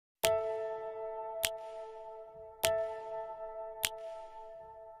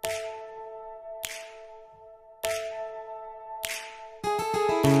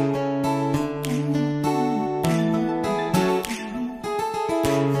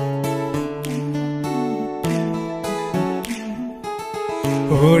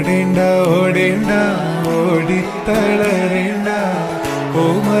ഓടേണ്ട ഓടേണ്ട ഓടിത്തളരേണ്ട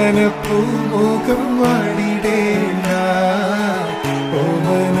ഓമനപ്പൂമുഖം വാടിടേണ്ട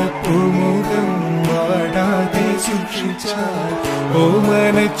ഓമനപ്പൂമുഖം വാടാതെ സൂക്ഷിച്ചാൽ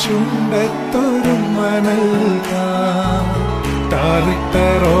ഓമന ചുണ്ടത്തൊരു നൽകാം ടാറിട്ട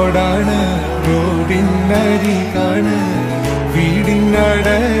റോഡാണ് റോഡിനരികാണ്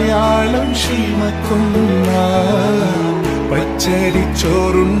വീടിനടയാളം ക്ഷീമക്കുന്ന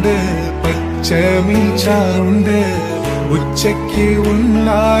പച്ചരിച്ചോറുണ്ട് പച്ചമീച്ചാറുണ്ട് ഉച്ചയ്ക്ക്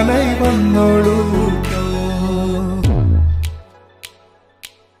ഉണ്ണാനായി വന്നോളൂ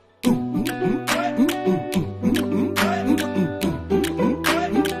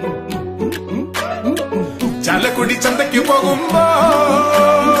ചാലക്കുടി ചന്തയ്ക്ക് പോകുമ്പോ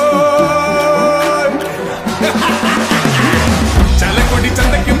ചാലക്കുടി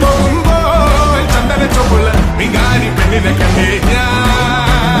ചന്തയ്ക്ക് പോകുമ്പോ ചന്ദന ചോപ്പുള്ള വികാരി പെണ്ണിനെ കണ്ടേ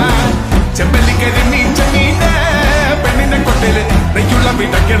ഞാൻ ചെമ്പല്ലിക്കരി നീച്ച മീന് പെണ്ണിനെ കൊട്ടല് നെയ്യുള്ള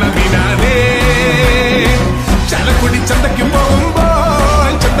വിടക്കണ മീനാനേ ചാലക്കുടി ചന്തയ്ക്ക് പോകുമ്പോ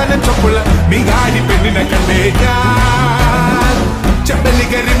ചന്ദന ചോപ്പുള്ള വികാരി പെണ്ണിനെ കണ്ടേ ഞാൻ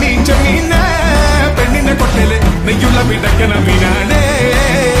ചെമ്പല്ലിക്കരി നീച്ച മീന് പെണ്ണിനെ കൊട്ടല് നെയ്യുള്ള വിടക്കണ മീനാനേ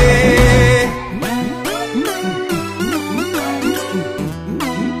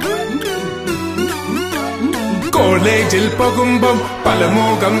കോളേജിൽ പോകുമ്പം പല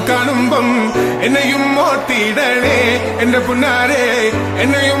മുഖം കാണുമ്പം എന്നെയും മോട്ടിടണേ എന്റെ പുന്നാരെ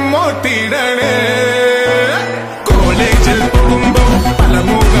എന്നെയും മോട്ടിടണേ കോളേജിൽ പോകുമ്പം പല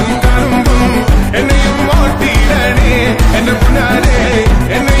മുഖം കാണുമ്പം എന്നെയും മോട്ടിടണേ എന്റെ പുന്നാരെ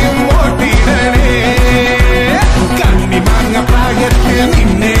എന്നെയും മോട്ടിടണേ കണ്ണി മാങ്ങ പ്രായത്തിൽ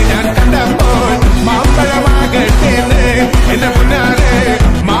നിന്നെ ഞാൻ കണ്ടപ്പോൾ മാമ്പഴമാകട്ടേന്ന് എന്റെ പുന്നാരെ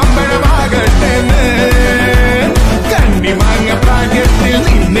മാമ്പഴമാകട്ടേന്ന് കണ്ണി മാങ്ങ പ്രായത്തിൽ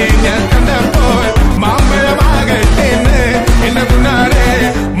നിന്നെ ഞാൻ കണ്ടപ്പോൾ മാമ്പഴമാകട്ടേന്ന് എന്റെ പുന്നാരെ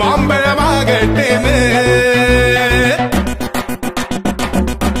മാമ്പഴമാകട്ടേന്ന്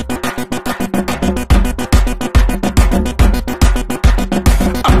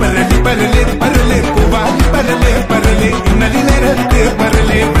പരലെ പരലെ പരലെ പൂവാലി പരലെ പരലെ ഇന്നലെ നേരത്ത്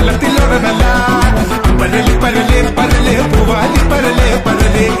പരലെ വെള്ളത്തിലോടനല്ല പരലെ പരലെ പരലെ പൂവാലി പരലെ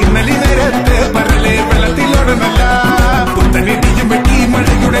പരലെ ഇന്നലെ നേരത്ത് പരലെ വെള്ളത്തിലോടനല്ല പുത്തനിടിയും വെട്ടി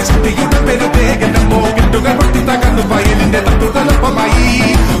മഴയുടെ ശക്തിയുടെ പെരുതേ എന്റെ മോകെട്ടുകൾ പൊട്ടി തകർന്നു വയലിന്റെ തട്ടുകളൊപ്പമായി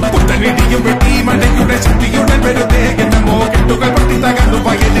പുത്തനിടിയും വെട്ടി മഴയുടെ ശക്തിയുടെ പെരുതേ എന്റെ മോകെട്ടുകൾ പൊട്ടി തകർന്നു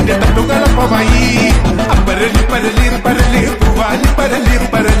വയലിന്റെ തട്ടുകളൊപ്പമായി പരലെ പരലെ പരലെ പൂവാലി പരലെ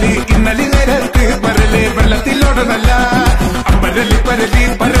പരലെ ഇന്നലെ നേരത്ത് പരലെ വെള്ളത്തിലോടനല്ല പരലെ പരലെ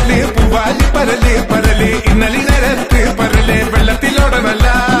പരലെ പൂവാലി പരലെ പരലെ ഇന്നലെ നേരത്ത് പരലെ വെള്ളത്തിലോടനല്ല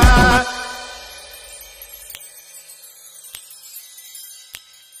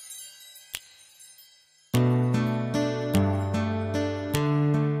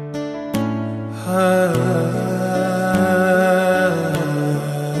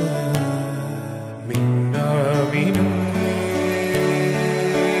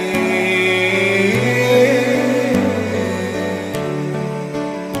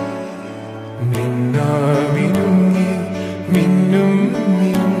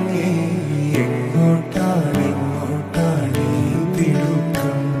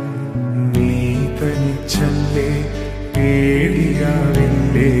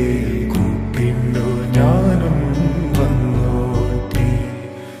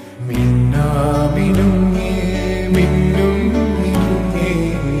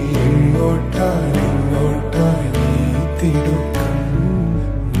തിടുക്കം